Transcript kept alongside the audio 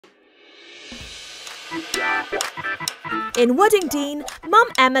In Woodingdean, Mum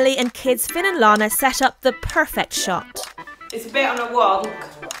Emily and kids Finn and Lana set up the perfect shot. It's a bit on a wonk.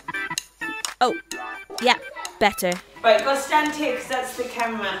 Oh, yeah, better. Right, you've got to stand here because that's the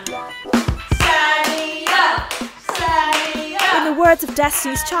camera. Sanea! Sanea! In the words of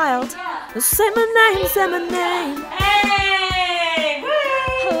Destiny's Child, say my name, say my name. Hey! Woo!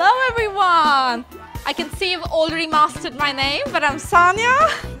 Hello everyone! I can see you've already mastered my name, but I'm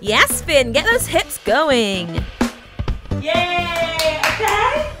Sanea. Yes, Finn, get those hips going. Yay!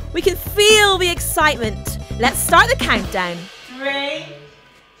 Okay? We can feel the excitement. Let's start the countdown. 3,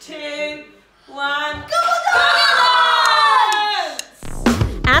 2, 1, go!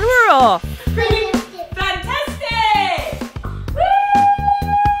 And we're off. Fantastic!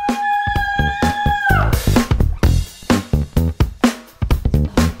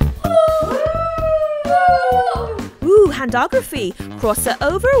 Ooh, handography. Cross it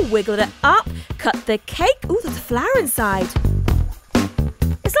over, wiggle it up, cut the cake. Ooh, there's a flower inside.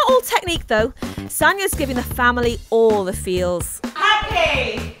 It's not all technique though. Sanea's giving the family all the feels.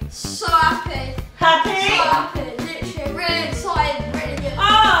 Happy! So happy. Happy? So happy. Literally, really excited, really good.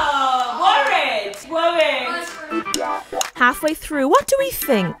 Oh, worried! Worried! Halfway through, what do we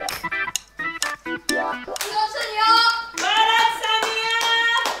think? Well done, Sanea!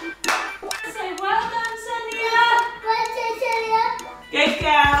 Say well done, Sanea! Good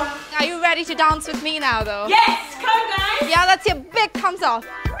girl! Are you ready to dance with me now though? Yes! Come on, guys! Yeah, let's see a big thumbs up.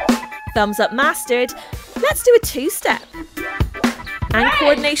 Thumbs up mastered. Let's do a two-step. And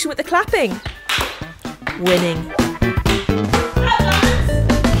coordination with the clapping. Winning.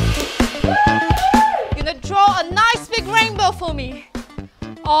 You're gonna draw a nice big rainbow for me.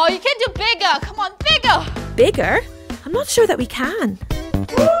 Oh, you can do bigger. Come on, bigger. Bigger? I'm not sure that we can.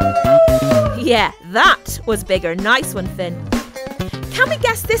 Yeah, that was bigger. Nice one, Finn. Can we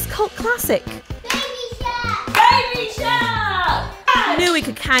guess this cult classic? Baby shark. Baby shark! Knew we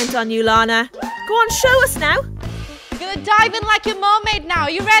could count on you, Lana. Go on, show us now. You're gonna dive in like your mermaid now. Are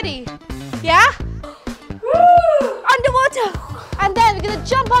you ready? Yeah? Woo! Underwater. And then we're gonna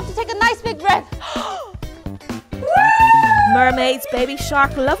jump up to take a nice big breath. Mermaids, baby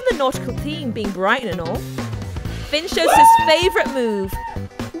shark, loving the nautical theme, being Brighton and all. Finn shows his favourite move.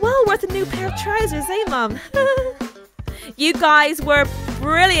 Well worth a new pair of trousers, eh, Mum? You guys were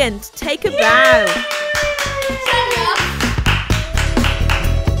brilliant. Take a bow.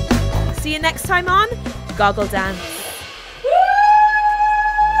 See you next time on Goggle Dance.